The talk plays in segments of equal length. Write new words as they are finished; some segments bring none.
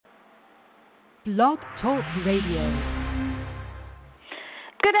Blog Talk Radio.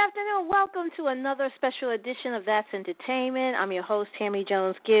 Good afternoon. Welcome to another special edition of That's Entertainment. I'm your host, Tammy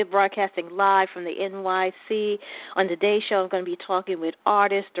Jones-Gibb, broadcasting live from the NYC. On today's show, I'm going to be talking with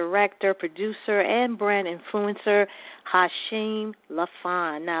artist, director, producer, and brand influencer Hashim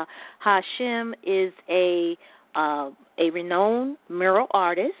Lafond. Now, Hashim is a renowned mural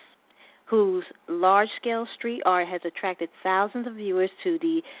artist whose large-scale street art has attracted thousands of viewers to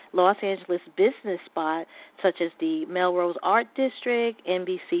the Los Angeles business spot, such as the Melrose Art District,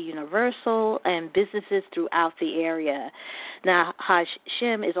 NBC Universal, and businesses throughout the area. Now,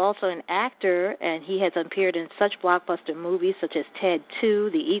 Hashim is also an actor, and he has appeared in such blockbuster movies such as Ted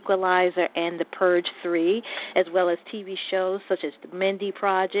 2, The Equalizer, and The Purge 3, as well as TV shows such as The Mindy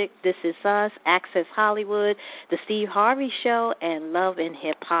Project, This Is Us, Access Hollywood, The Steve Harvey Show, and Love and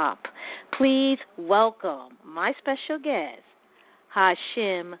Hip Hop. Please welcome my special guest,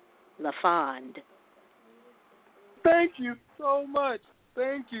 Hashim Lafond. Thank you so much.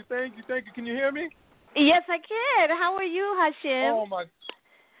 Thank you. Can you hear me? Yes, I can. How are you, Hashim? Oh, my.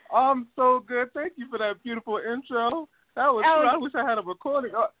 I'm so good. Thank you for that beautiful intro. That was true. I wish I had a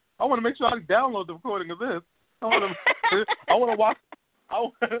recording. I want to make sure I download the recording of this. I want to walk. I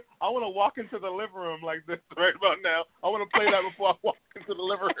want to walk into the living room like this right about now. I want to play that before I walk into the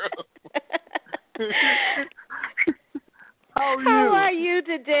living room. How are you? How are you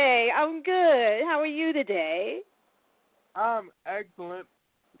today? I'm good. How are you today? I'm excellent.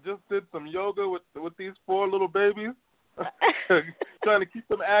 Just did some yoga with these 4 little babies, trying to keep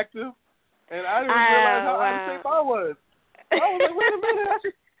them active, and I didn't realize how out of shape I was. I was like, wait a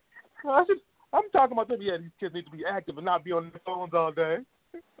minute, I'm talking about them. Yeah, these kids need to be active and not be on their phones all day.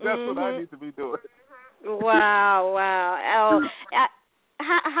 That's what I need to be doing. Wow.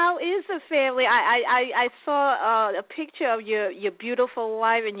 How is the family? I saw a picture of your beautiful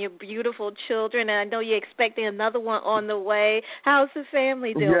wife and your beautiful children, and I know you're expecting another one on the way. How's the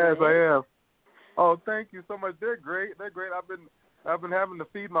family doing? Yes, I am. Oh, thank you so much. They're great. I've been having to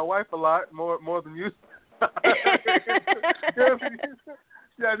feed my wife a lot more than you.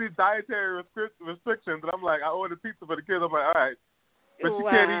 Yeah, these dietary restrictions, and I'm like, I ordered pizza for the kids. I'm like, all right, but she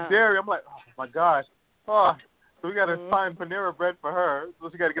can't eat dairy. I'm like, oh my gosh. So we got to find Panera bread for her. So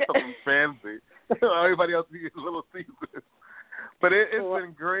she got to get something fancy. Everybody else eats Little Caesars. But it's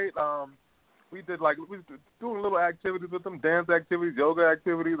been great. We did doing little activities with them, dance activities, yoga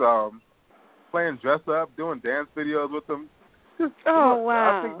activities, playing dress up, doing dance videos with them.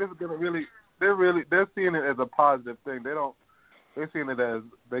 Wow. I think this is gonna they're seeing it as a positive thing. They're seeing it as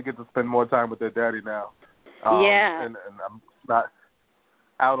they get to spend more time with their daddy now. And I'm not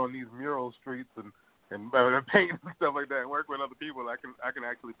out on these mural streets and paint and stuff like that and work with other people. I can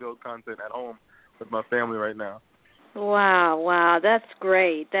actually build content at home with my family right now. Wow, that's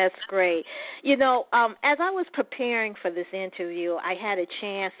great. You know, as I was preparing for this interview, I had a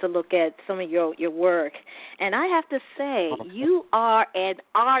chance to look at some of your work, and I have to say, you are an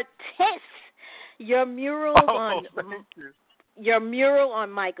artist. Your murals your mural on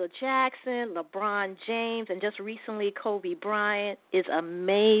Michael Jackson, LeBron James, and just recently Kobe Bryant is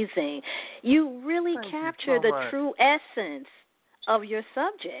amazing. You really capture the true essence of your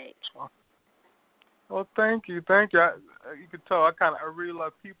subject. Well, thank you. You can tell I really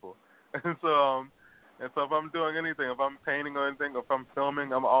love people, and so if I'm doing anything, if I'm painting or anything, if I'm filming,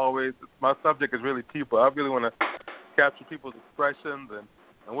 my subject is really people. I really want to capture people's expressions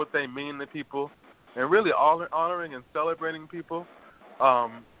and what they mean to people. And really honoring and celebrating people, I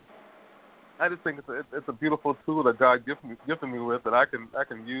just think it's a beautiful tool that God gifted me with that I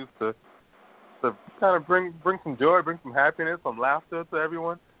can use to kind of bring some joy, bring some happiness, some laughter to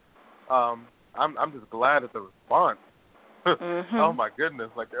everyone. I'm just glad at the response. Oh my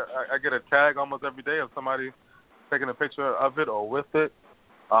goodness! Like I get a tag almost every day of somebody taking a picture of it or with it,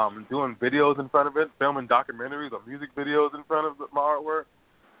 doing videos in front of it, filming documentaries or music videos in front of my artwork.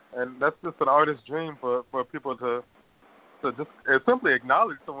 And that's just an artist's dream for people to just simply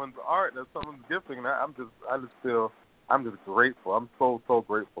acknowledge someone's art and someone's gifting. And I just feel I'm just grateful. I'm so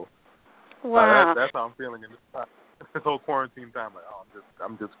grateful. Wow, that's how I'm feeling in this whole quarantine time. Like,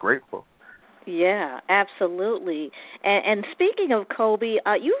 I'm just grateful. Yeah, absolutely. And speaking of Kobe,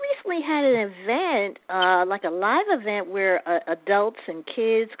 you recently had an event, like a live event where adults and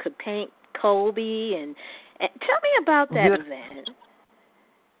kids could paint Kobe. And tell me about that event.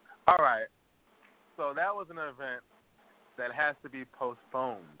 All right. So that was an event that has to be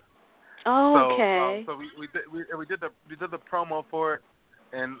postponed. Oh, okay. So we did the promo for it,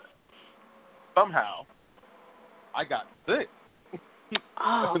 and somehow I got sick.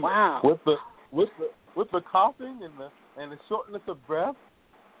 Oh, wow. With the coughing and the shortness of breath,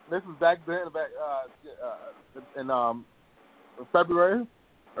 this is back then, in February,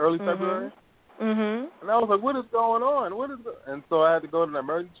 early February. Mhm. And I was like, what is going on? And so I had to go to the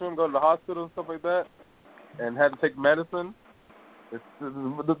emergency room, go to the hospital and stuff like that, and had to take medicine.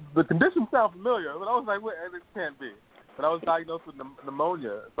 The condition sounds familiar, but I was like, wait, it can't be. But I was diagnosed with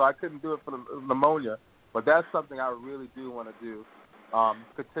pneumonia, so I couldn't do it for the pneumonia. But that's something I really do want to do,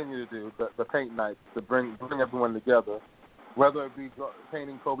 continue to do, the paint nights, to bring everyone together, whether it be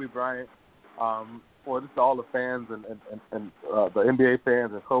painting Kobe Bryant, or just all the fans and the NBA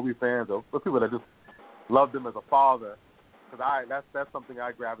fans and Kobe fans, or people that just loved him as a father. Because that's something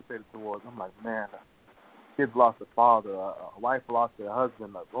I gravitated towards. I'm like, man, kids lost a father, a wife lost their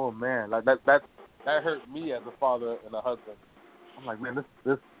husband. Like, oh man, like that hurt me as a father and a husband. I'm like, man,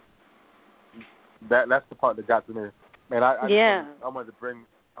 that's the part that got to me. Man, I wanted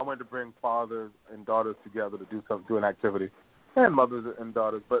to bring fathers and daughters together to do an activity, and mothers and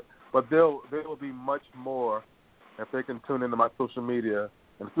daughters. But there will be much more if they can tune into my social media.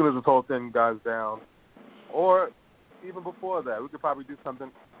 And as soon as this whole thing dies down, or even before that, we could probably do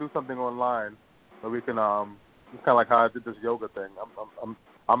something online where we can it's kind of like how I did this yoga thing.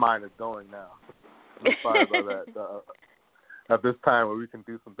 My mind is going now. I'm excited about that. At this time where we can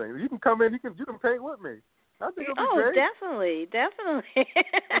do some things. You can come in. You can paint with me. I think it'll be great. Definitely.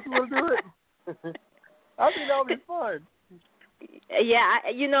 If you want to do it, I think that'll be fun. Yeah,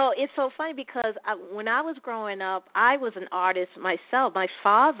 it's so funny because when I was growing up, I was an artist myself. My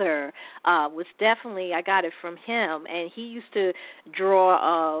father was definitely, I got it from him, and he used to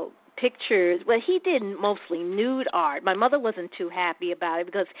draw pictures. Well, he did mostly nude art. My mother wasn't too happy about it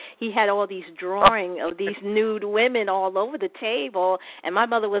because he had all these drawings of these nude women all over the table, and my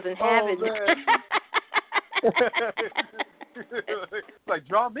mother wasn't having it. Like,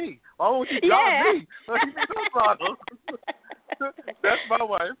 draw me. Why won't you draw me? That's my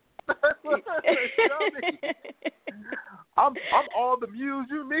wife. I'm all the muse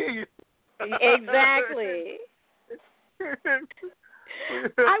you need. Exactly.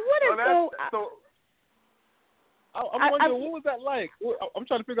 I want to go. I'm wondering, what was that like? I'm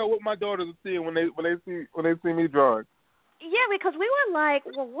trying to figure out what my daughters are seeing when they see me drawing. Yeah, because we were like,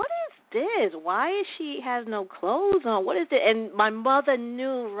 well, what is this? Why is she has no clothes on? What is it? And my mother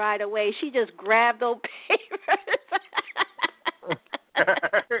knew right away. She just grabbed those papers.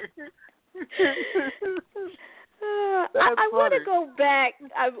 I want to go back.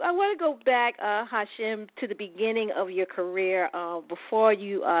 I want to go back, Hashim, to the beginning of your career, before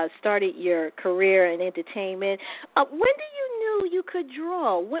you started your career in entertainment. When did you know you could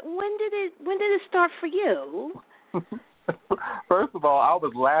draw? When did it start for you? First of all, I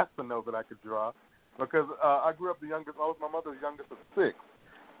was last to know that I could draw because I grew up the youngest. I was my mother's youngest of 6,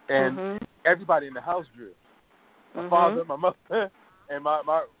 and everybody in the house drew. My father, my mother, and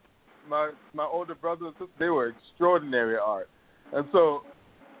my older brother and sister. They were extraordinary at art, and so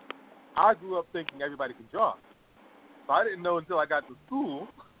I grew up thinking everybody could draw. So I didn't know until I got to school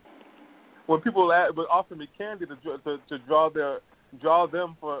when people would offer me candy to draw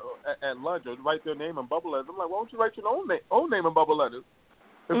them for at lunch or write their name in bubble letters. I'm like, why don't you write your own name in bubble letters?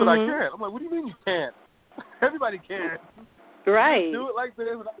 They said I can't. I'm like, what do you mean you can't? Everybody can. Right. Do it like this,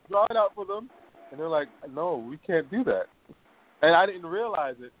 and I draw it out for them, and they're like, no, we can't do that. And I didn't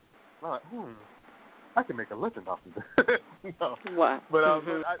realize it. I'm like, I can make a living off of this. No. Wow. But I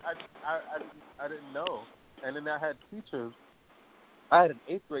didn't know. And then I had teachers. I had an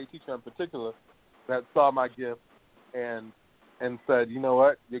 8th grade teacher in particular that saw my gift and said, you know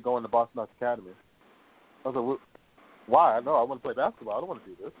what, you're going to Boston Arts Academy. I was like, well, why? No, I want to play basketball. I don't want to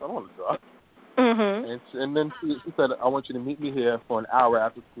do this. I don't want to draw. And then she said, I want you to meet me here for an hour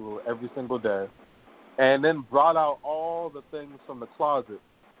after school every single day. And then brought out all the things from the closet,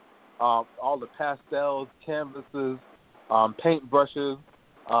 all the pastels, canvases, paint brushes,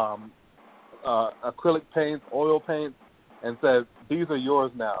 acrylic paints, oil paints, and said, these are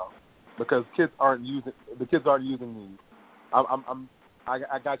yours now because the kids aren't using these.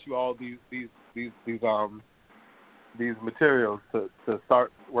 I got you all these materials to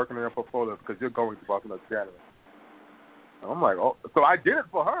start working on your portfolio because you're going to Boston Arts Academy. And I'm like, oh, so I did it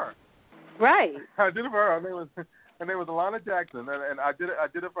for her. Right. I did it for her. Her name was Alana Jackson, and I did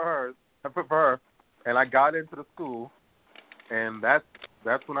it for her. I put for her, and I got into the school, and that's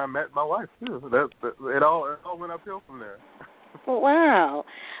when I met my wife too. It all went uphill from there. Wow.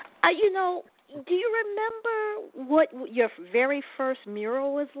 Do you remember what your very first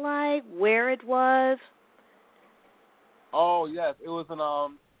mural was like? Where it was? Oh yes, it was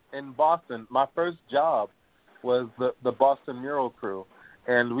in Boston. My first job was the Boston Mural Crew,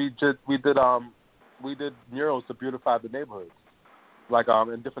 and we did murals to beautify the neighborhoods. like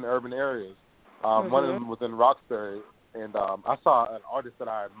in different urban areas. One of them was in Roxbury, and I saw an artist that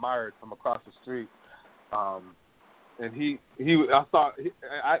I admired from across the street. And I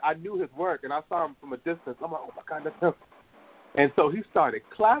knew his work, and I saw him from a distance. I'm like, oh my God, that's him. And so he started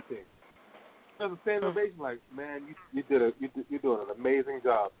clapping. There was a standing ovation, like, man, you're doing an amazing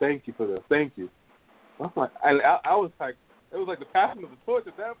job. Thank you for this. Thank you. I was like, I was like, it was like the passion of the torch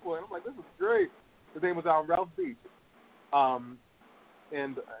at that point. I'm like, this is great. His name was out in Ralph Beach.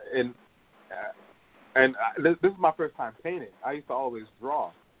 This is my first time painting. I used to always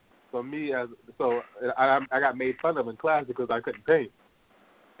draw. I got made fun of in class because I couldn't paint.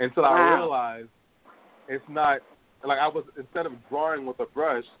 Until I realized it's not like instead of drawing with a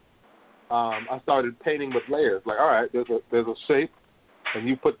brush, I started painting with layers. Like, all right, there's a shape, and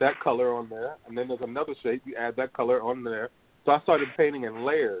you put that color on there, and then there's another shape, you add that color on there. So I started painting in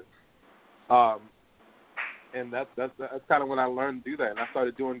layers. And that's kind of when I learned to do that, and I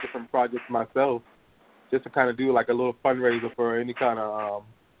started doing different projects myself, just to kind of do like a little fundraiser for any kind of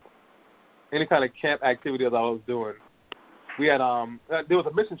camp activity that I was doing. We had there was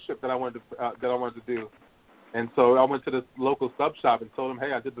a mission trip that I wanted to do, and so I went to this local sub shop and told them,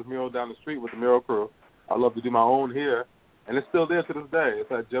 hey, I did this mural down the street with the mural crew. I'd love to do my own here, and it's still there to this day.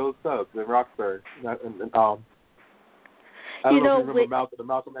 It's at Joe's Subs in Roxbury. I don't know if you remember the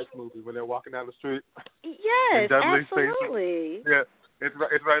Malcolm X movie when they're walking down the street. Yes, absolutely. Yeah,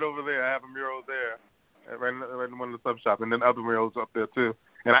 it's right over there. I have a mural there, right in one of the sub shops, and then other murals up there too.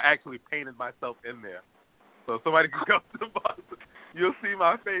 And I actually painted myself in there. So somebody can go to Boston. You'll see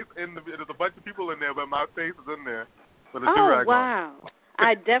my face there's a bunch of people in there, but my face is in there. Oh, wow.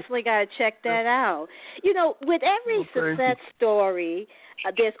 I definitely got to check that out. You know, with every success story,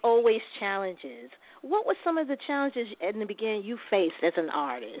 there's always challenges. What were some of the challenges in the beginning you faced as an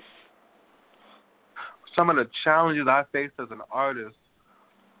artist? Some of the challenges I faced as an artist,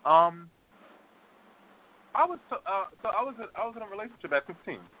 I was in a relationship at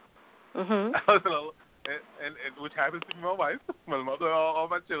 15. Mm-hmm. I was in and which happens to be my wife, my mother, all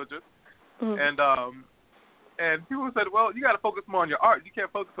my children, and people said, well, you got to focus more on your art. You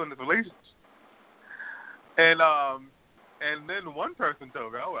can't focus on this relationship. And then one person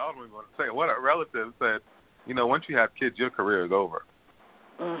told me, I don't even want to say it, what a relative said, you know, once you have kids, your career is over.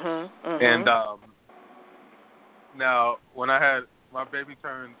 Mm-hmm. Mm-hmm. And now, when I had my baby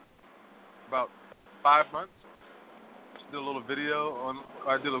turned about 5 months, did a little video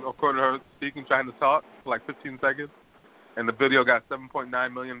I recorded her speaking, trying to talk for like 15 seconds, and the video got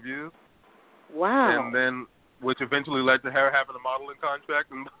 7.9 million views. Wow. And then, which eventually led to her having a modeling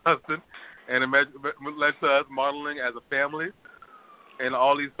contract in Boston, and it led to us modeling as a family in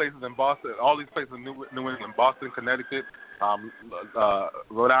all these places in Boston, all these places in New England, Boston, Connecticut,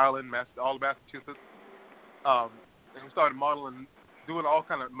 Rhode Island, all of Massachusetts. And we started modeling, doing all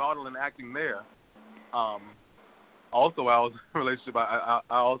kind of modeling, acting there. Also, I was in a relationship. I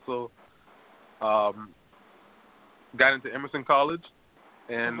also got into Emerson College,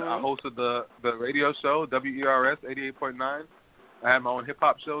 and I hosted the radio show, WERS 88.9. I had my own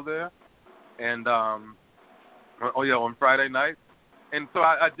hip-hop show there, and on Friday night. And so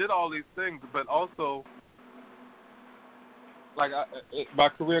I did all these things, but also, like, my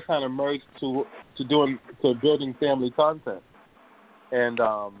career kind of merged to building family content, and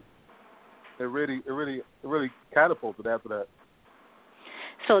it really catapulted after that.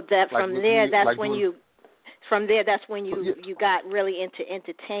 So that from there, that's when you got really into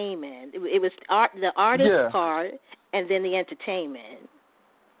entertainment. It was the artist part, and then the entertainment.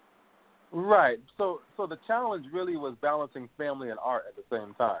 Right. So the challenge really was balancing family and art at the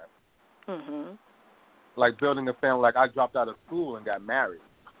same time. Mhm. Like building a family. Like I dropped out of school and got married.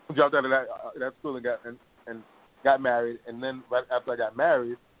 Dropped out of that school and got married, and then right after I got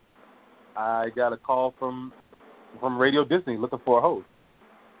married, I got a call from Radio Disney looking for a host.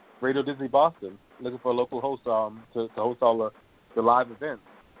 Radio Disney Boston looking for a local host to host all the live events.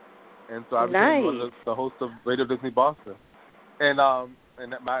 And so I became one of the hosts of Radio Disney Boston. And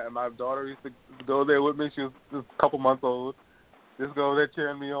my daughter used to go there with me. She was just a couple months old. Just go there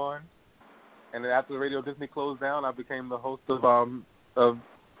cheering me on. And then after Radio Disney closed down, I became the host of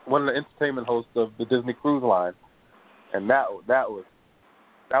one of the entertainment hosts of the Disney Cruise Line. And that was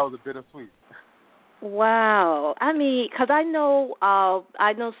a bittersweet. Wow. I mean, because I know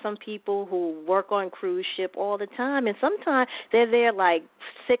some people who work on cruise ship all the time, and sometimes they're there like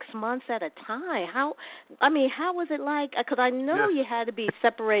 6 months at a time. How was it like? Because I know you had to be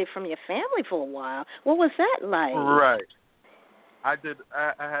separated from your family for a while. What was that like? Right. I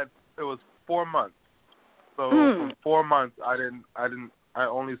had it was 4 months. So from 4 months, I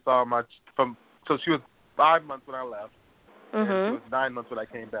only saw so she was 5 months when I left, and she was 9 months when I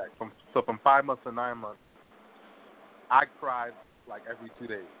came back. From 5 months to 9 months, I cried like every 2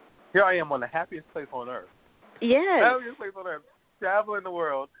 days. Here I am on the happiest place on earth. Yes. Happiest place on earth, traveling the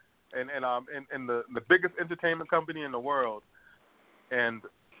world, and in the biggest entertainment company in the world,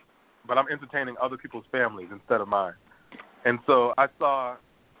 but I'm entertaining other people's families instead of mine. And so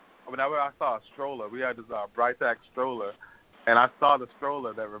whenever I saw a stroller, we had this Brightag stroller, and I saw the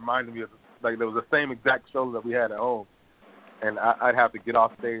stroller that reminded me of, like, there was the same exact stroller that we had at home. And I'd have to get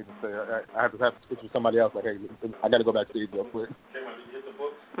off stage and say, I have to switch with somebody else. Like, hey, I got to go backstage real quick.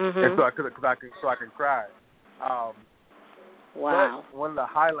 And so I can cry. Wow. But one of the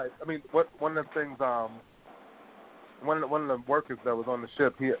highlights, one of the things, one of the workers that was on the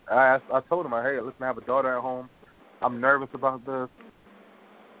ship, I told him, hey, listen, I have a daughter at home. I'm nervous about this.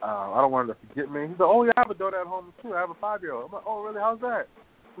 I don't want her to forget me. He said, oh, yeah, I have a daughter at home, too. I have a 5-year-old. I'm like, oh, really? How's that?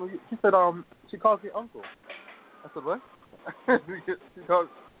 He said, she calls me uncle. I said, what? She calls,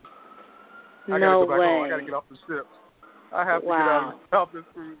 I gotta go back home. I got to get off the ship. I have to get off this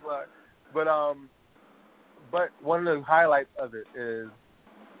cruise line. But one of the highlights of it is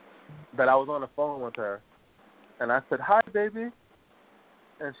that I was on the phone with her, and I said, hi, baby.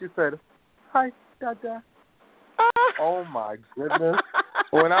 And she said, hi, Dada. Oh, my goodness.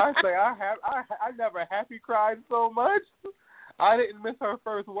 When I say I never happy cried so much. I didn't miss her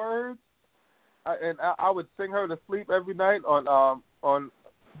first words. I would sing her to sleep every night on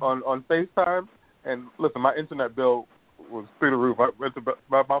FaceTime. And listen, my internet bill was through the roof.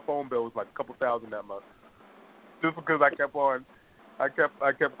 My phone bill was like a couple $1,000 that month, just because I kept calling. I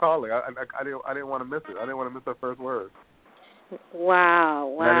didn't want to miss it. I didn't want to miss her first words.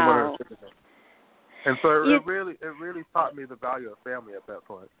 Wow. And I didn't want her to forget it. And so it really taught me the value of family at that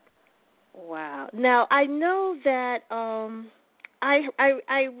point. Wow. Now I know that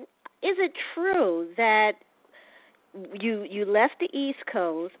is it true that you left the East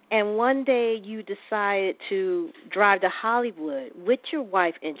Coast and one day you decided to drive to Hollywood with your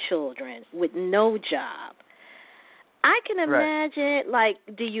wife and children with no job? I can imagine, like,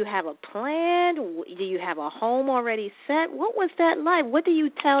 do you have a plan? Do you have a home already set? What was that like? What do you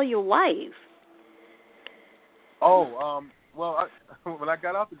tell your wife? Oh, well, when I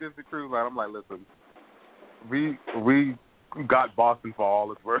got off the Disney Cruise Line, I'm like, listen, we got Boston for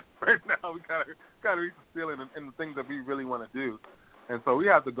all it's worth right now. We gotta reach the ceiling in the things that we really want to do, and so we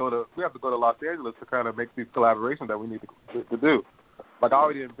have to go to Los Angeles to kind of make these collaborations that we need to do. Like I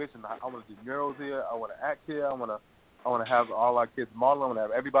already envisioned, I want to do murals here. I want to act here. I want to have all our kids modeling. I want to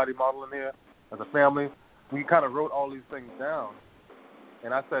have everybody modeling here as a family. We kind of wrote all these things down,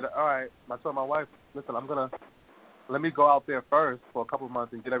 and I said, all right. I told my wife, listen, let me go out there first for a couple of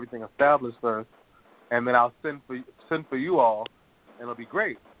months and get everything established first, and then I'll send for you all, and it'll be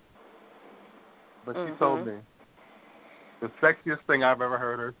great. But she told me the sexiest thing I've ever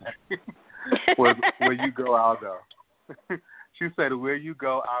heard her say was, where you go, I'll go. She said, where you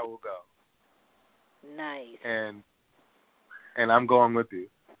go, I will go. Nice. And I'm going with you.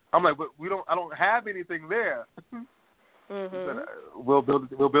 I'm like, but I don't have anything there. She said, we'll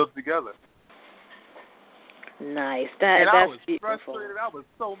build it together. Nice. And that's I was beautiful. frustrated. I was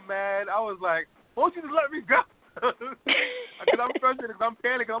so mad. I was like, won't you just let me go? Because I'm frustrated, because I'm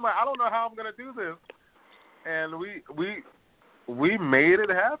panicking. I'm like, I don't know how I'm going to do this. And we made it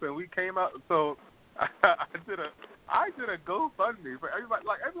happen. We came out. So I did a GoFundMe for everybody.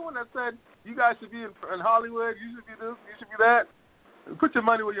 Like everyone that said, you guys should be in Hollywood, you should be this, you should be that. Put your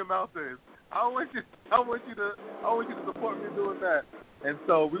money where your mouth is. I want you to support me doing that. And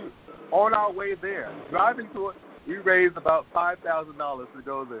so we, on our way there, driving to it, we raised about $5,000 to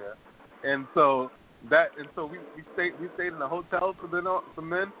go there. And so we stayed in a hotel for then,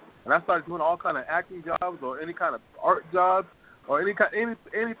 and I started doing all kind of acting jobs or any kind of art jobs or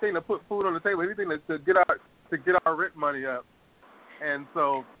anything to put food on the table, anything to get our rent money up. And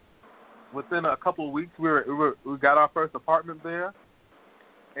so within a couple of weeks, we got our first apartment there,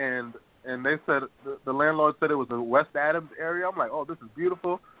 and they said the landlord said it was in West Adams area. I'm like, oh, this is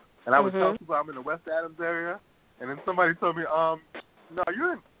beautiful, and I would tell people I'm in the West Adams area, and then somebody told me, no,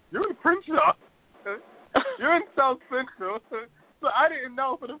 you're in Crenshaw, you're in South Central. So I didn't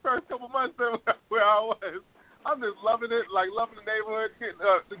know for the first couple months where I was. I'm just loving it, like loving the neighborhood,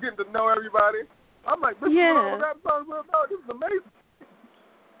 getting to know everybody. I'm like, this is what that song's about. This is amazing.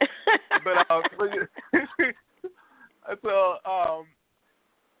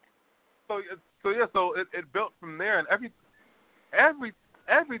 So it built from there, and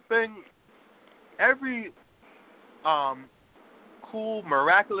everything, every cool,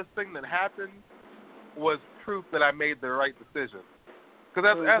 miraculous thing that happened was proof that I made the right decision. Because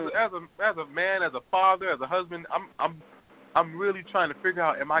as a man, as a father, as a husband, I'm really trying to figure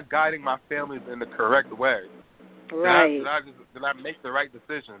out, am I guiding my family in the correct way? Right. Did I make the right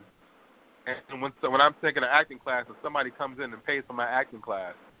decision? And when I'm taking an acting class and somebody comes in and pays for my acting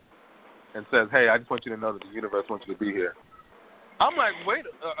class and says, hey, I just want you to know that the universe wants you to be here, I'm like, wait,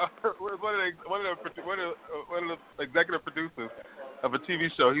 one of the executive producers of a TV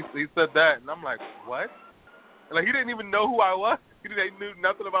show, he said that, and I'm like, what? Like, he didn't even know who I was. He knew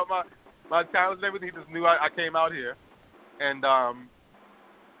nothing about my talents and everything. He just knew I came out here, and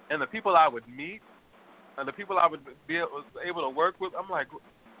the people I would meet, and the people I would be able to work with, I'm like,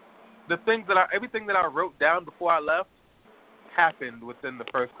 everything that I wrote down before I left happened within the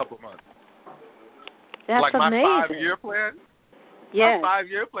first couple of months. That's like amazing. My 5-year plan. Yeah. My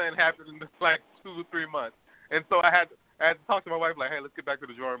 5-year plan happened in like 2 or 3 months, and so I had to talk to my wife like, hey, let's get back to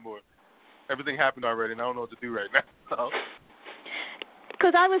the drawing board. Everything happened already, and I don't know what to do right now. So.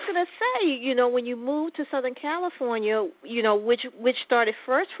 Because I was going to say, when you moved to Southern California, which started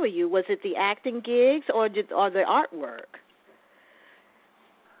first for you? Was it the acting gigs or the artwork?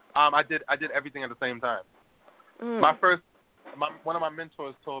 I did everything at the same time. One of my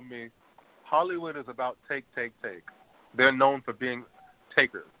mentors told me, Hollywood is about take. They're known for being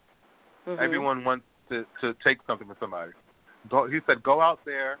takers. Mm-hmm. Everyone wants to take something from somebody. He said, go out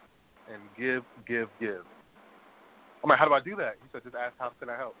there and give. I'm like, how do I do that? He said, just ask, how can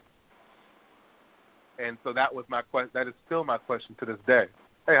I help? And so that was my question. That is still my question to this day.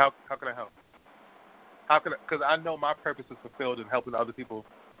 Hey, how can I help? Because I know my purpose is fulfilled in helping other people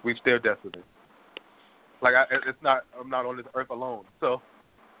reach their destiny. Like, I'm not on this earth alone. So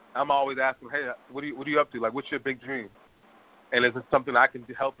I'm always asking, hey, what are you up to? Like, what's your big dream? And is it something I can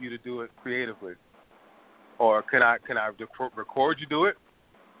help you to do it creatively? Or can I record you do it?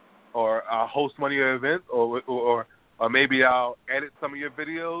 Or I'll host one of your events? Or maybe I'll edit some of your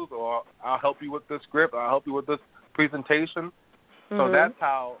videos? Or I'll help you with the script? Or I'll help you with this presentation? Mm-hmm. So that's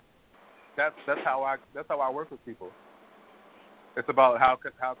how I work with people. It's about how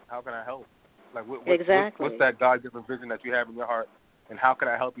can I help? Like exactly. What's that God-given vision that you have in your heart, and how can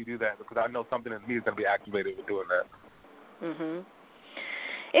I help you do that? Because I know something in me is going to be activated with doing that. Mhm.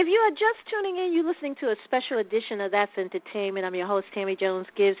 If you are just tuning in, you're listening to a special edition of That's Entertainment. I'm your host, Tammy Jones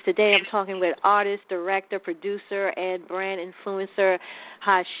Gibbs. Today I'm talking with artist, director, producer, and brand influencer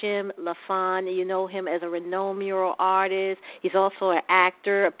Hashim Lafond. You know him as a renowned mural artist. He's also an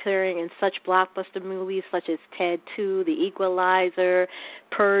actor, appearing in such blockbuster movies such as Ted 2, The Equalizer,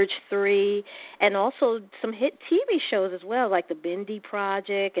 Purge 3, and also some hit TV shows as well, like The Bindi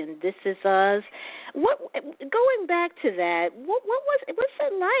Project and This Is Us. Going back to that, what's it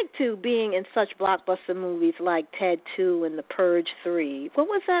like to being in such blockbuster movies like Ted 2 and The Purge 3? What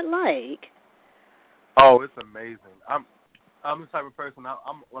was that like? Oh, it's amazing. I'm the type of person.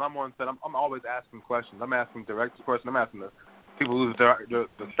 When I'm on set, I'm always asking questions. I'm asking directors questions. I'm asking the people who do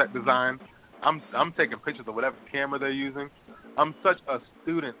the set design. I'm taking pictures of whatever camera they're using. I'm such a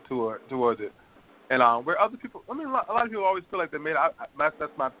student towards it. And where other people, a lot of people always feel like they made it.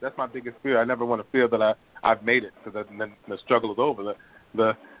 That's my biggest fear. I never want to feel that I've made it, because then the struggle is over.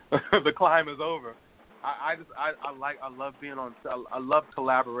 The climb is over. I love being on. I love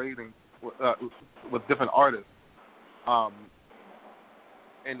collaborating with different artists.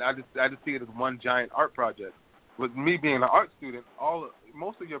 And I just see it as one giant art project. With me being an art student,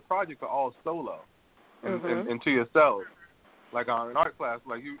 most of your projects are all solo and to yourself. Like in art class,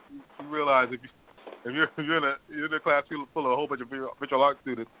 like you realize if you're in a class full of a whole bunch of visual art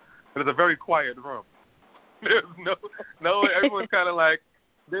students, and it's a very quiet room. There's no everyone's kind of like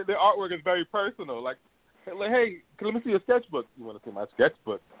their artwork is very personal. Like, hey, let me see your sketchbook. You want to see my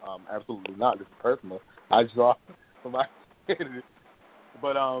sketchbook? Absolutely not. This is personal. I draw for my community.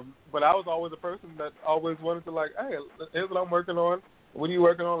 But I was always a person that always wanted to, like, hey, here's what I'm working on. What are you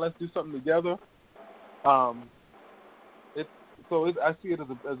working on? Let's do something together. I see it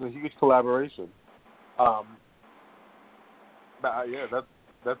as a huge collaboration. That's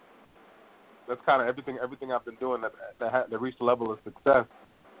kind of everything I've been doing that reached the level of success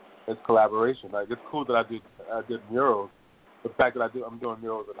is collaboration. Like, it's cool that I did murals. The fact that I'm doing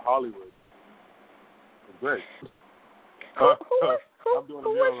murals in Hollywood is great. I'm doing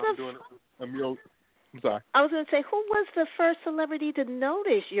a mural. I'm sorry. I was going to say, who was the first celebrity to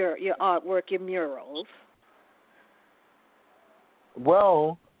notice your artwork, your murals?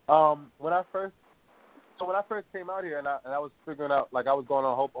 Well, when I first came out here and I was figuring out, like, I was going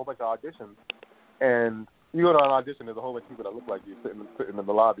on a whole bunch of auditions, and you go to an audition, there's a whole bunch of people that look like you sitting in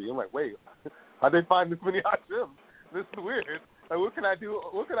the lobby. I'm like, wait, how'd they find this many Hashims? This is weird. Like, what can I do?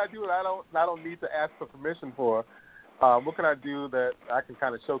 What can I do that I don't need to ask for permission for? what can I do that I can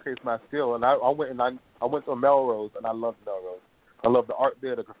kind of showcase my skill? And I went to Melrose, and I loved Melrose. I love the art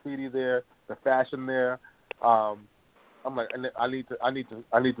there, the graffiti there, the fashion there. I'm like,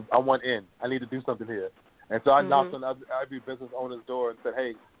 I want in. I need to do something here. And so I knocked on every business owner's door and said,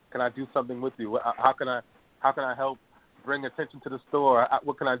 hey, can I do something with you? How can I help bring attention to the store?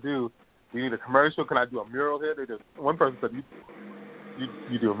 What can I do? Do you need a commercial? Can I do a mural here? One person said,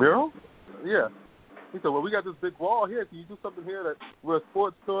 you do a mural? Yeah. He said, well, we got this big wall here. Can you do something here? That we're a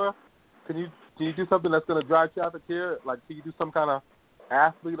sports store. Can you do something that's going to drive traffic here? Like, can you do some kind of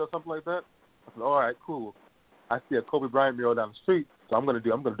athlete or something like that? I said, all right, cool. I see a Kobe Bryant mural down the street, so I'm going to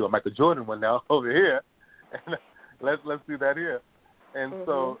do a Michael Jordan one now over here. And let's do that here. And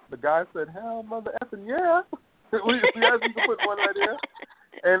so the guy said, hell, mother effing yeah. we asked you to put one right here.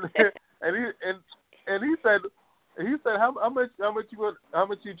 And he said, how much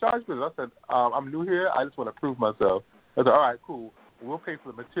you charge for this? I said, I'm new here. I just want to prove myself. I said, all right, cool. We'll pay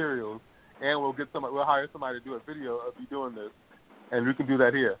for the materials, and we'll hire somebody to do a video of you doing this, and we can do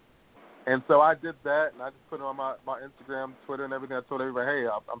that here. And so I did that, and I just put it on my Instagram, Twitter, and everything. I told everybody, hey,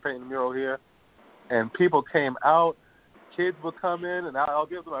 I'm painting a mural here. And people came out. Kids would come in, and I'll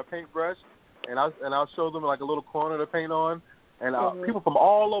give them a paintbrush, and I'll show them like a little corner to paint on. And people from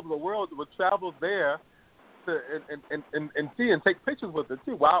all over the world would travel there to and see and take pictures with it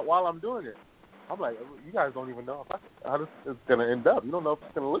too while I'm doing it. I'm like, you guys don't even know how this is going to end up. You don't know if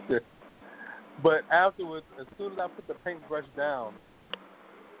it's going to look good. But afterwards, as soon as I put the paintbrush down,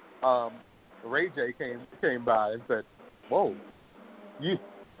 Ray J came by and said, whoa, you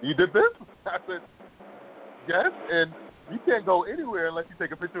did this? I said, yes, and you can't go anywhere unless you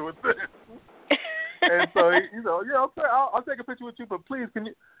take a picture with this. And so yeah, okay, I'll take a picture with you, but please, can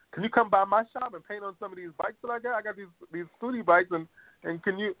you come by my shop and paint on some of these bikes that I got? I got these scooty bikes, and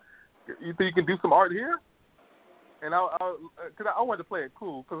can you think you can do some art here? And because I wanted to play it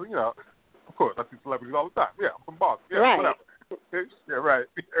cool, because of course I see celebrities all the time. Yeah, I'm from Boston. Yeah, right. Whatever. Yeah, right.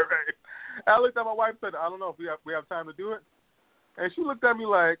 Yeah, right. I looked at my wife and said, I don't know if we have time to do it, and she looked at me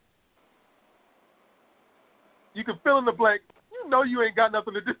like, you can fill in the blank. You ain't got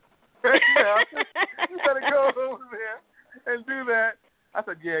nothing to do. You better go over there and do that. I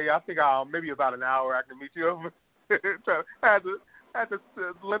said, yeah, I think maybe about an hour I can meet you over. So I had to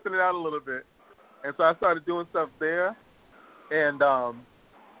lengthen it out a little bit. And so I started doing stuff there. And a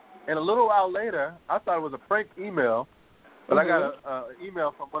little while later, I thought it was a prank email, but I got an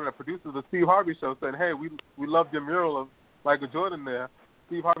email from one of the producers of the Steve Harvey Show saying, hey, we loved your mural of Michael Jordan there.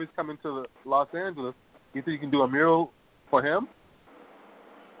 Steve Harvey's coming to Los Angeles. You think you can do a mural for him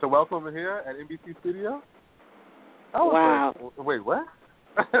to welcome him here at NBC Studio? Wow. Like, wait, what?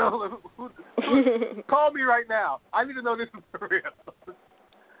 Call me right now. I need to know this is for real.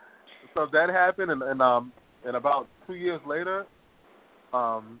 So that happened, and about 2 years later,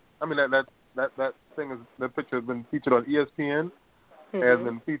 that picture has been featured on ESPN, has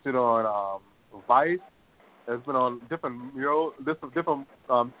been featured on Vice, has been on different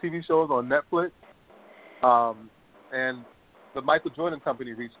TV shows on Netflix, and the Michael Jordan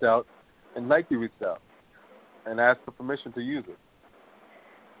Company reached out, and Nike reached out, and asked for permission to use it.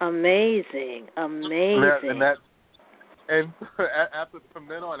 Amazing. And after from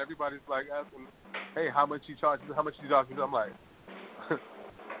then on, everybody's like asking, "Hey, how much you charge? How much you charge?" I'm like,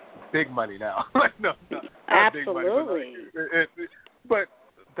 big money now. Like no, absolutely. Big money, but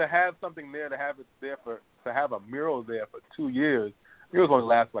to have something there, to have it there to have a mural there for 2 years, murals only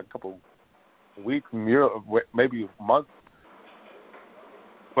last like a couple weeks, maybe months.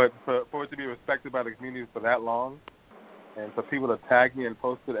 But for it to be respected by the community for that long, and for people to tag me and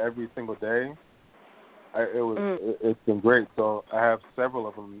post it every single day, it's been great. So I have several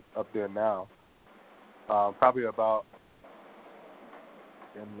of them up there now. Probably about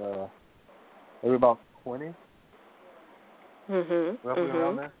maybe about 20. Roughly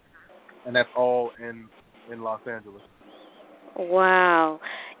around there. And that's all in Los Angeles. Wow.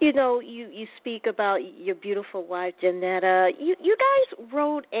 You speak about your beautiful wife, Janetta. You guys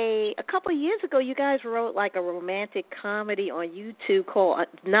wrote a couple of years ago, you guys wrote like a romantic comedy on YouTube called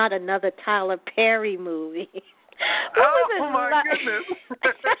Not Another Tyler Perry Movie. Oh, my goodness.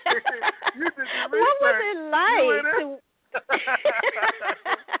 You did your research. What was it like?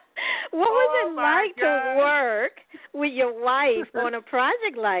 What was it like to work with your wife on a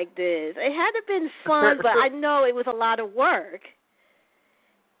project like this? It had to have been fun, but I know it was a lot of work.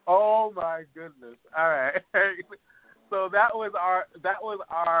 Oh my goodness! All right, so that was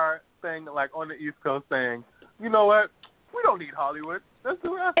our thing, like on the East Coast, saying, you know what? We don't need Hollywood. Let's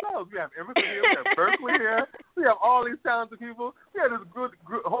do it ourselves. We have Emerson here, we have Berkeley here, we have all these talented people. We have this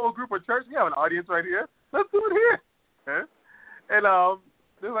whole group of church. We have an audience right here. Let's do it here. And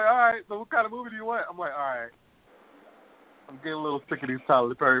they're like, all right, so what kind of movie do you want? I'm like, all right, I'm getting a little sick of these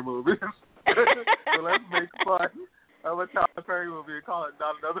Tyler Perry movies. So let's make fun of a Tyler Perry movie and call it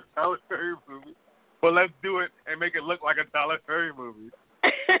not another Tyler Perry movie. But let's do it and make it look like a Tyler Perry movie.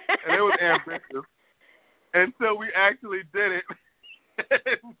 And it was ambitious. And so we actually did it.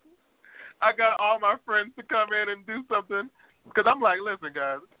 I got all my friends to come in and do something. Because I'm like, listen,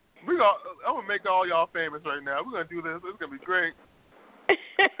 guys, I'm going to make all y'all famous right now. We're going to do this. It's going to be great.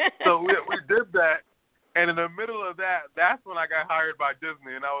 So we did that. And in the middle of that, that's when I got hired by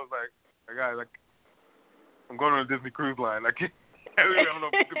Disney. And I was like, hey, guys, I'm going on a Disney cruise line. I don't know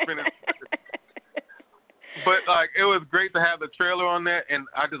if you can finish. But, it was great to have the trailer on there. And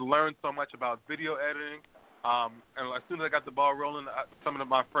I just learned so much about video editing. And as soon as I got the ball rolling, some of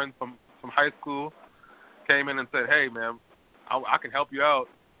my friends from high school came in and said, hey, man, I can help you out.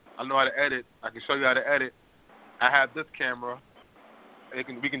 I know how to edit. I can show you how to edit. I have this camera.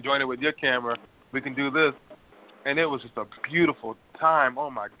 We can join it with your camera. We can do this. And it was just a beautiful time. Oh,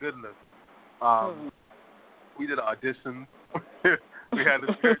 my goodness. We did auditions. We had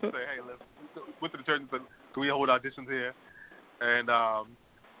the church say, hey, went to the church and said, can we hold auditions here? And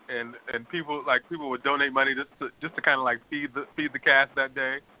people would donate money just to kind of feed the cast that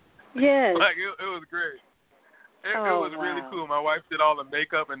day. Yes. It was great. It was really cool. My wife did all the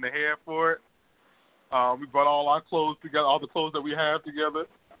makeup and the hair for it. We brought all our clothes together, all the clothes that we have together.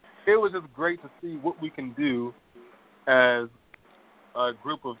 It was just great to see what we can do as a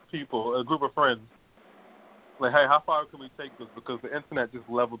group of people, a group of friends. Like, hey, how far can we take this? Because the internet just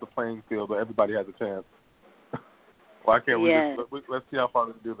leveled the playing field, but everybody has a chance. Why can't let's see how far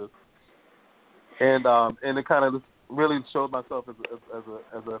we can do this. And it kind of really showed myself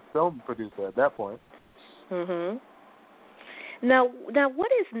as a film producer at that point. Mhm. Now,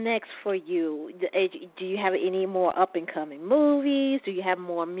 what is next for you? Do you have any more up and coming movies? Do you have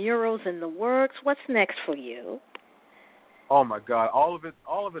more murals in the works? What's next for you? Oh my God, all of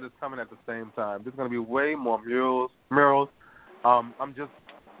it is coming at the same time. There's going to be way more murals. I'm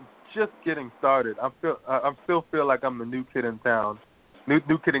just getting started. I still feel like I'm the new kid in town,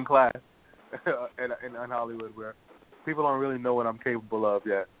 new kid in class in Hollywood, where people don't really know what I'm capable of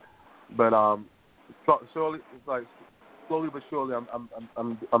yet. But slowly but surely,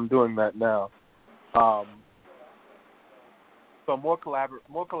 I'm doing that now. So more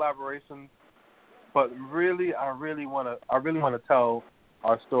collaborations, but really, I really want to tell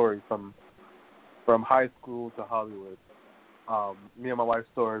our story from high school to Hollywood. Me and my wife's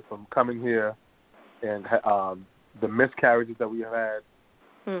story from coming here and the miscarriages that we have had,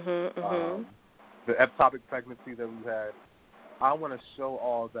 the ectopic pregnancy that we've had. I want to show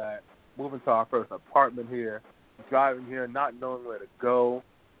all that, moving to our first apartment here, driving here, not knowing where to go,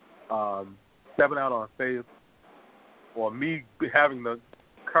 stepping out on faith, or me having the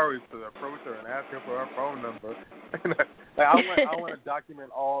courage to approach her and ask her for her phone number. I want to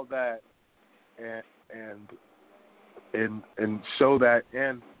document all that and show that,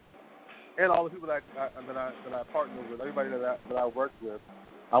 and all the people that I partner with, everybody that I work with.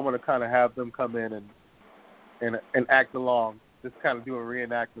 I want to kind of have them come in and act along, just kind of do a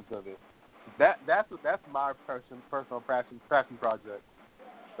reenactment of it. That's my personal passion project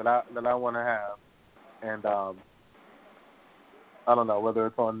that I want to have, and I don't know whether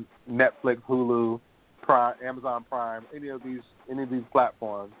it's on Netflix, Hulu, Prime, Amazon Prime, any of these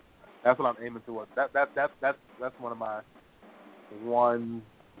platforms. That's what I'm aiming towards. That's one of my 1,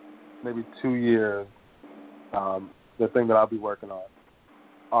 maybe 2 years. The thing that I'll be working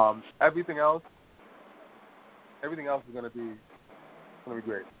on. Everything else is going to be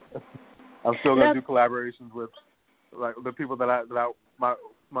great. I'm still going to do collaborations with the people that my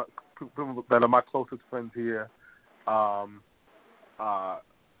people that are my closest friends here.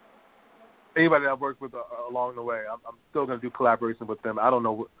 Anybody that I've worked with along the way, I'm still going to do collaboration with them. I don't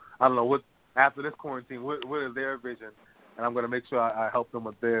know what after this quarantine, what is their vision, and I'm going to make sure I help them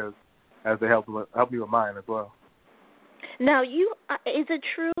with theirs as they help me with mine as well. Now, is it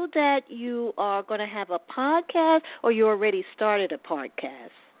true that you are going to have a podcast, or you already started a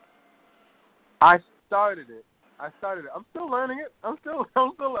podcast? I started it. I'm still learning it. Listen,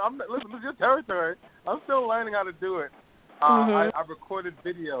 this is your territory. I'm still learning how to do it. I recorded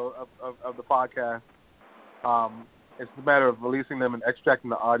video of the podcast. It's a matter of releasing them and extracting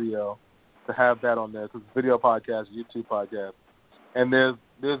the audio to have that on there. Because video podcast, YouTube podcast, and there's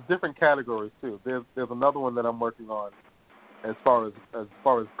different categories too. There's another one that I'm working on as far as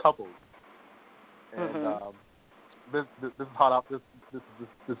couples. And this is hot up. This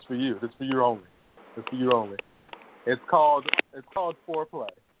is for you. This is for you only. It's for you only. It's called Foreplay,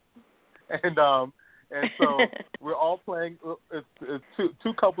 and And so we're all playing. It's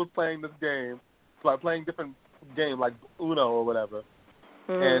two couples playing this game, like playing different games, like Uno or whatever.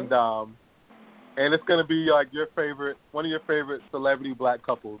 Mm-hmm. And it's gonna be like one of your favorite celebrity black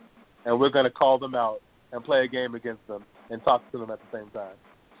couples, and we're gonna call them out and play a game against them and talk to them at the same time.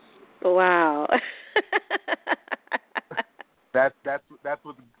 Wow. That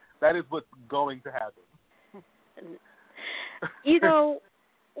is what's going to happen. You know,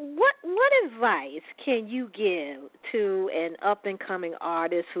 what advice can you give to an up and coming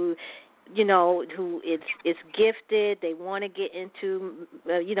artist who is gifted, they want to get into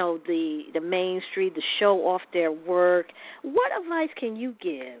the mainstream, to show off their work? What advice can you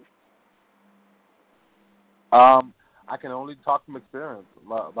give? I can only talk from experience.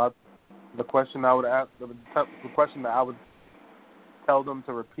 The question I would ask, the question that I would tell them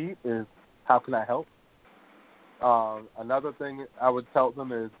to repeat is, how can I help? Another thing I would tell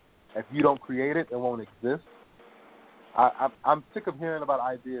them is, if you don't create it, it won't exist. I'm sick of hearing about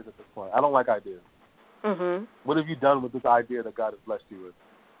ideas at this point. I don't like ideas. Mm-hmm. What have you done with this idea that God has blessed you with?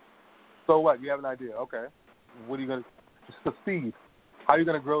 So what? You have an idea. Okay. What are you going to – it's a seed. How are you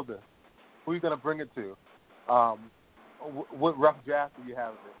going to grow this? Who are you going to bring it to? What rough draft do you have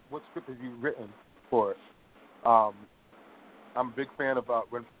of it? What script have you written for it? I'm a big fan of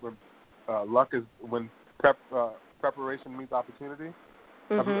when luck is when preparation meets opportunity.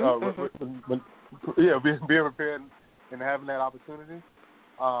 Mm-hmm. Being prepared and having that opportunity.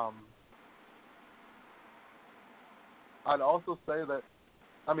 I'd also say that,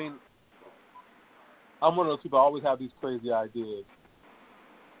 I mean, I'm one of those people who always have these crazy ideas,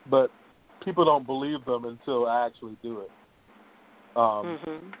 but people don't believe them until I actually do it.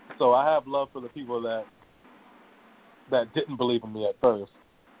 So I have love for the people that didn't believe in me at first,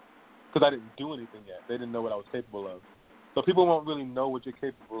 because I didn't do anything yet. They didn't know what I was capable of. So people won't really know what you're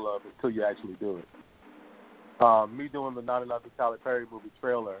capable of until you actually do it. Me doing the Not Another Tyler Perry movie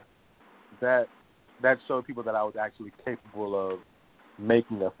trailer, that showed people that I was actually capable of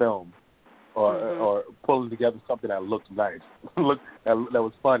making a film or pulling together something that looked nice, that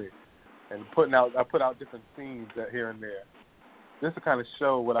was funny, and I put out different scenes here and there, just to kind of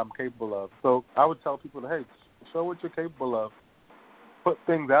show what I'm capable of. So I would tell people, hey, show what you're capable of. Put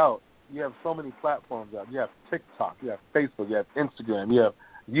things out. You have so many platforms out. You have TikTok, you have Facebook, you have Instagram, you have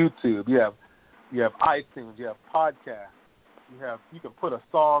YouTube, you have iTunes, you have podcasts. You can put a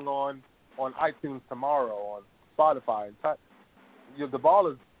song on iTunes tomorrow, on Spotify. The ball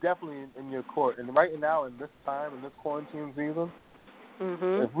is definitely in your court. And right now, in this time, in this quarantine season,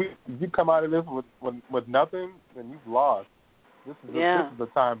 if you come out of this with nothing, then you've lost. This is the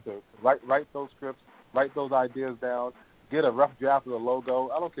time to write those scripts, write those ideas down, get a rough draft of the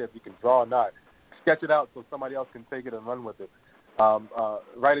logo. I don't care if you can draw or not. Sketch it out so somebody else can take it and run with it.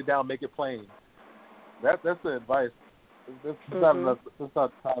 Write it down, make it plain. That's the advice. It's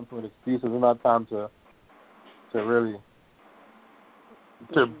not time for excuses. It's not time to really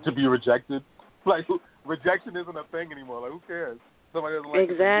to be rejected. Like, rejection isn't a thing anymore. Like, who cares? Somebody doesn't like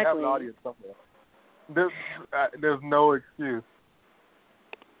it. You have an audience somewhere. There's no excuse.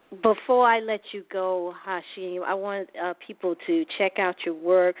 Before I let you go, Hashim, I want people to check out your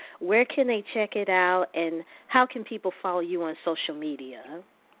work. Where can they check it out, and how can people follow you on social media?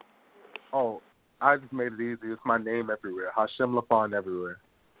 Oh, I just made it easy. It's my name everywhere. Hashim Lafond everywhere.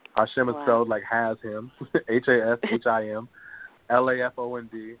 Hashim is spelled like has him, HASHIM,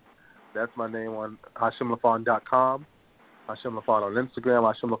 LAFOND. That's my name on HashimLafond.com. Hashim Lafond on Instagram,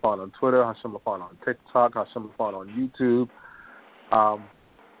 Hashim Lafond on Twitter, Hashim Lafond on TikTok, Hashim Lafond on YouTube.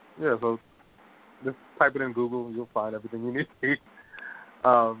 So just type it in Google, you'll find everything you need.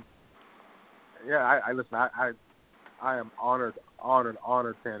 Listen. I am honored,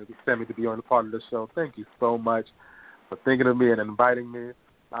 Sammy, to be on the part of this show. Thank you so much for thinking of me and inviting me.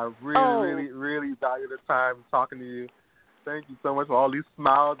 I really value the time talking to you. Thank you so much for all these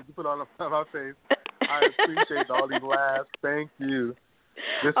smiles that you put on my face. I appreciate all these laughs. Thank you.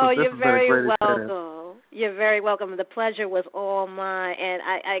 You're very welcome. You're very welcome. The pleasure was all mine, and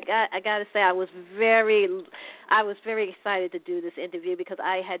I got to say I was very excited to do this interview because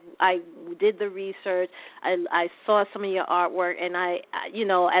I did the research. I saw some of your artwork, and I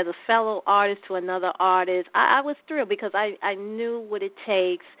as a fellow artist to another artist, I was thrilled because I knew what it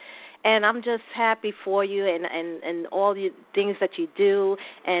takes. And I'm just happy for you and all the things that you do.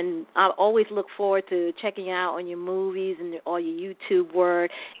 And I always look forward to checking you out on your movies and all your YouTube work.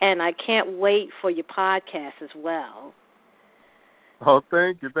 And I can't wait for your podcast as well. Oh,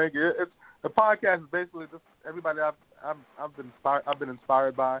 thank you. The podcast is basically just everybody I've been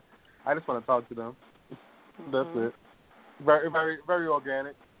inspired by. I just want to talk to them. That's it. Very, very, very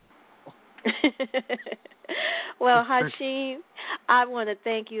organic. Well, Hashim, I want to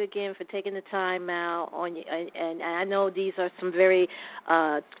thank you again for taking the time out and I know these are some very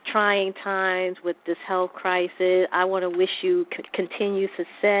trying times with this health crisis. I want to wish you continued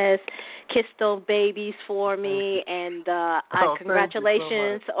success. Kiss those babies for me, and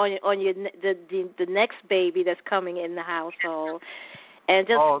congratulations on your the next baby that's coming in the household. And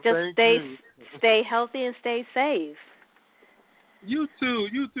just stay healthy and stay safe. You too,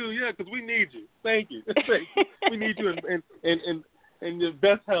 yeah, because we need you. Thank you. We need you in your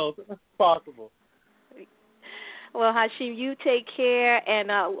best health possible. Well, Hashim, you take care,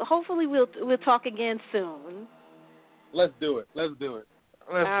 and hopefully we'll talk again soon. Let's do it.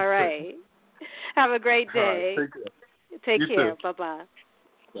 All right. Have a great day. All right, take care. Bye-bye.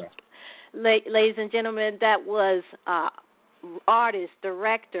 Yeah. Ladies and gentlemen, that was artist,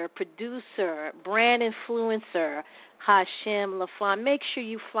 director, producer, brand influencer, Hashim Lafond. Make sure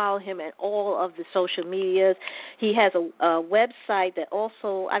you follow him at all of the social medias. He has a website that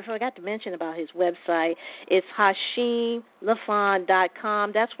also, I forgot to mention about his website. It's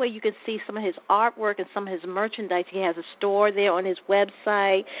HashimLafond.com. That's where you can see some of his artwork and some of his merchandise. He has a store there on his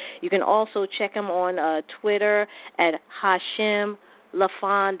website. You can also check him on Twitter at Hashim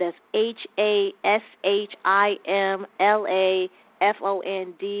Lafond. That's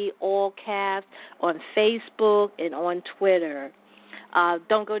HASHIMLAFOND, all caps, on Facebook and on Twitter.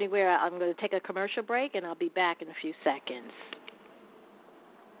 Don't go anywhere. I'm going to take a commercial break, and I'll be back in a few seconds.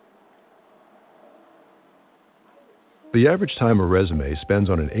 The average time a resume spends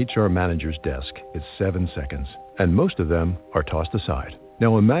on an HR manager's desk is 7 seconds, and most of them are tossed aside.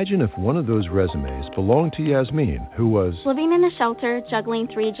 Now imagine if one of those resumes belonged to Yasmin, who was living in a shelter, juggling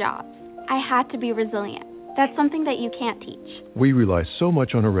 3 jobs. I had to be resilient. That's something that you can't teach. We rely so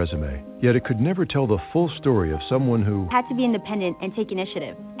much on a resume, yet it could never tell the full story of someone who had to be independent and take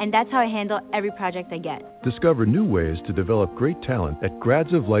initiative. And that's how I handle every project I get. Discover new ways to develop great talent at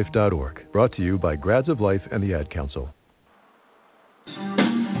gradsoflife.org. Brought to you by Grads of Life and the Ad Council.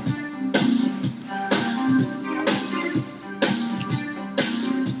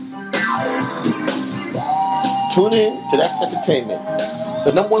 Tune in to That's Entertainment,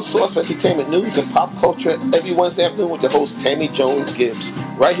 the number one source for entertainment news and pop culture every Wednesday afternoon with your host, Tammy Jones Gibbs,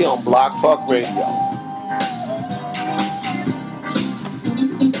 right here on Blog Talk Radio.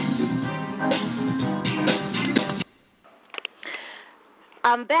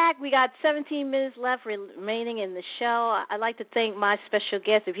 I'm back. We got 17 minutes left remaining in the show. I'd like to thank my special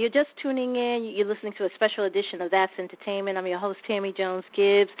guest. If you're just tuning in, you're listening to a special edition of That's Entertainment. I'm your host, Tammy Jones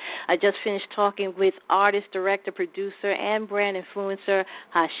Gibbs. I just finished talking with artist, director, producer, and brand influencer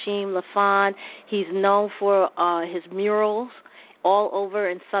Hashim Lafond. He's known for his murals all over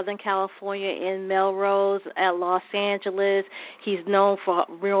in Southern California, in Melrose, at Los Angeles. He's known for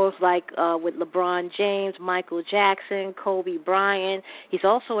murals like with LeBron James, Michael Jackson, Kobe Bryant. He's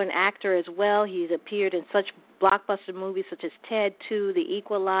also an actor as well. He's appeared in such blockbuster movies such as Ted 2, The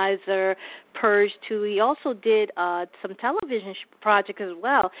Equalizer, Purge 2. He also did some television projects as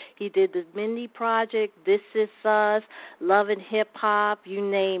well. He did The Mindy Project, This Is Us, Love and Hip Hop, you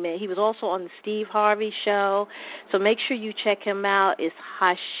name it. He was also on The Steve Harvey Show. So make sure you check him out. It's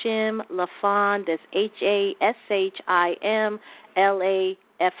Hashim Lafond. That's HASHIMLAFOND.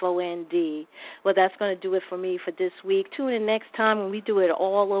 Well, that's going to do it for me for this week. Tune in next time when we do it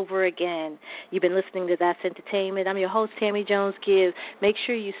all over again. You've been listening to That's Entertainment. I'm your host, Tammy Jones Gibbs. Make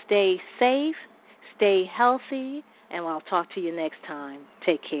sure you stay safe, stay healthy, and I'll talk to you next time.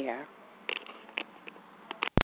 Take care.